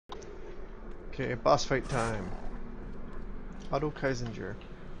Okay, boss fight time. Auto Keisinger.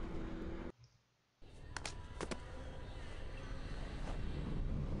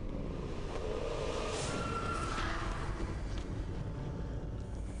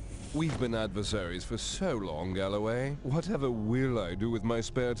 We've been adversaries for so long, Galloway. Whatever will I do with my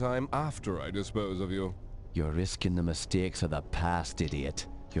spare time after I dispose of you? You're risking the mistakes of the past, idiot.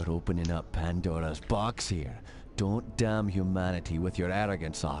 You're opening up Pandora's box here. Don't damn humanity with your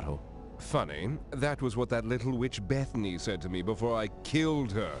arrogance, Otto. Funny, that was what that little witch Bethany said to me before I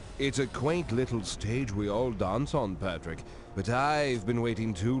killed her. It's a quaint little stage we all dance on, Patrick, but I've been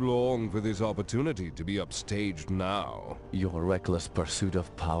waiting too long for this opportunity to be upstaged now. Your reckless pursuit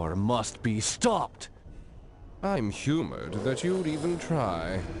of power must be stopped! I'm humored that you'd even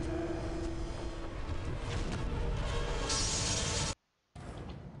try.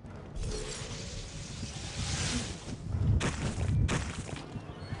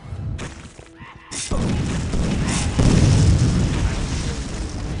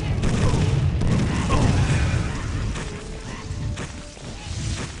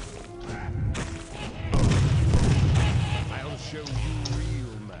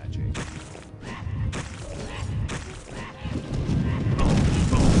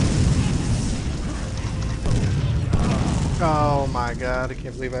 Oh my god, I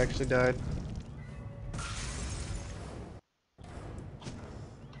can't believe I actually died.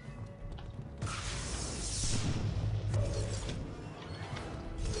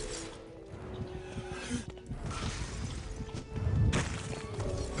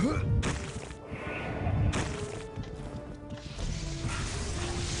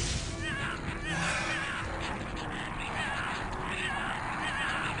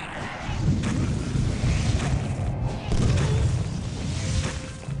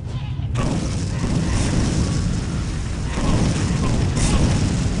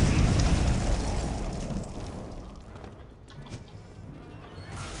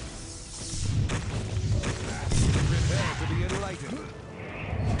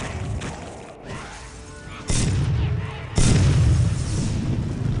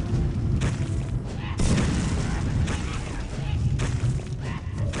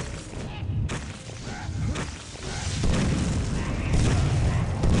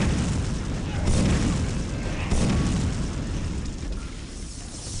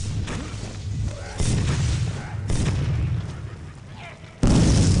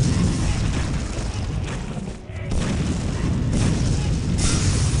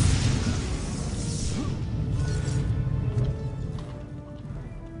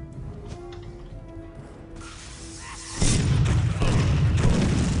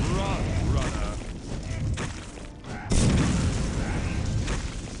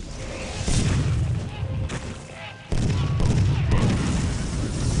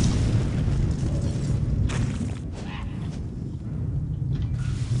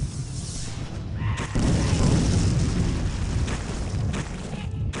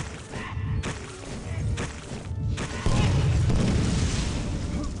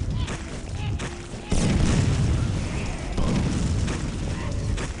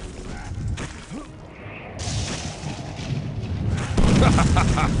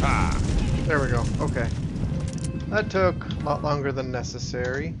 There we go. Okay. That took a lot longer than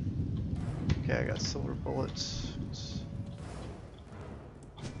necessary. Okay, I got silver bullets.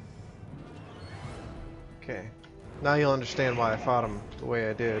 Okay. Now you'll understand why I fought him the way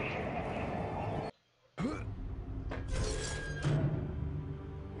I did.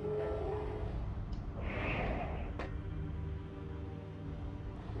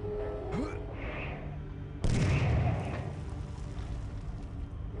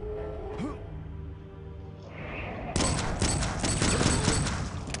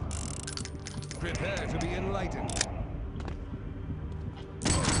 Prepare to be enlightened.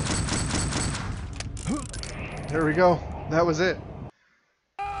 There we go. That was it.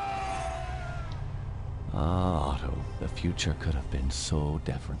 Ah, Otto, the future could have been so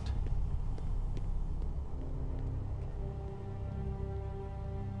different.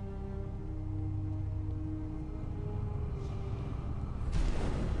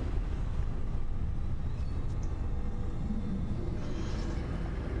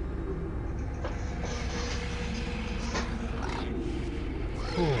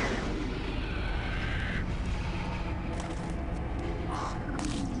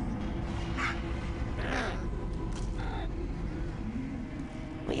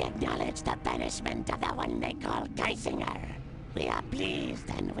 We acknowledge the banishment of the one they call Keisinger. We are pleased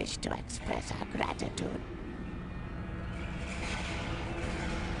and wish to express our gratitude.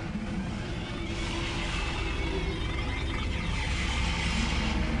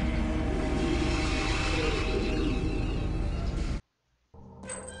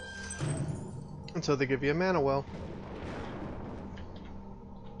 And so they give you a mana well.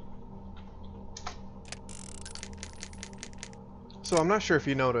 So I'm not sure if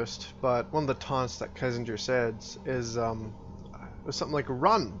you noticed, but one of the taunts that Keisinger says is it was something like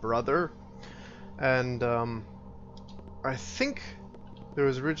 "Run, brother," and I think there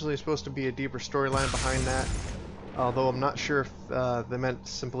was originally supposed to be a deeper storyline behind that. Although I'm not sure if they meant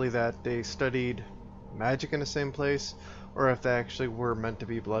simply that they studied magic in the same place, or if they actually were meant to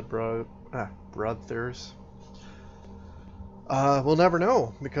be brothers. We'll never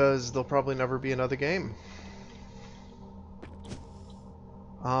know, because there'll probably never be another game.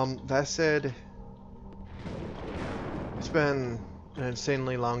 That said, it's been an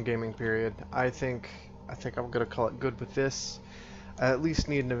insanely long gaming period. I think I'm gonna call it good with this. I at least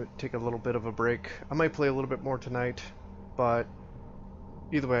need to take a little bit of a break. I might play a little bit more tonight, but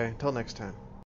either way, until next time.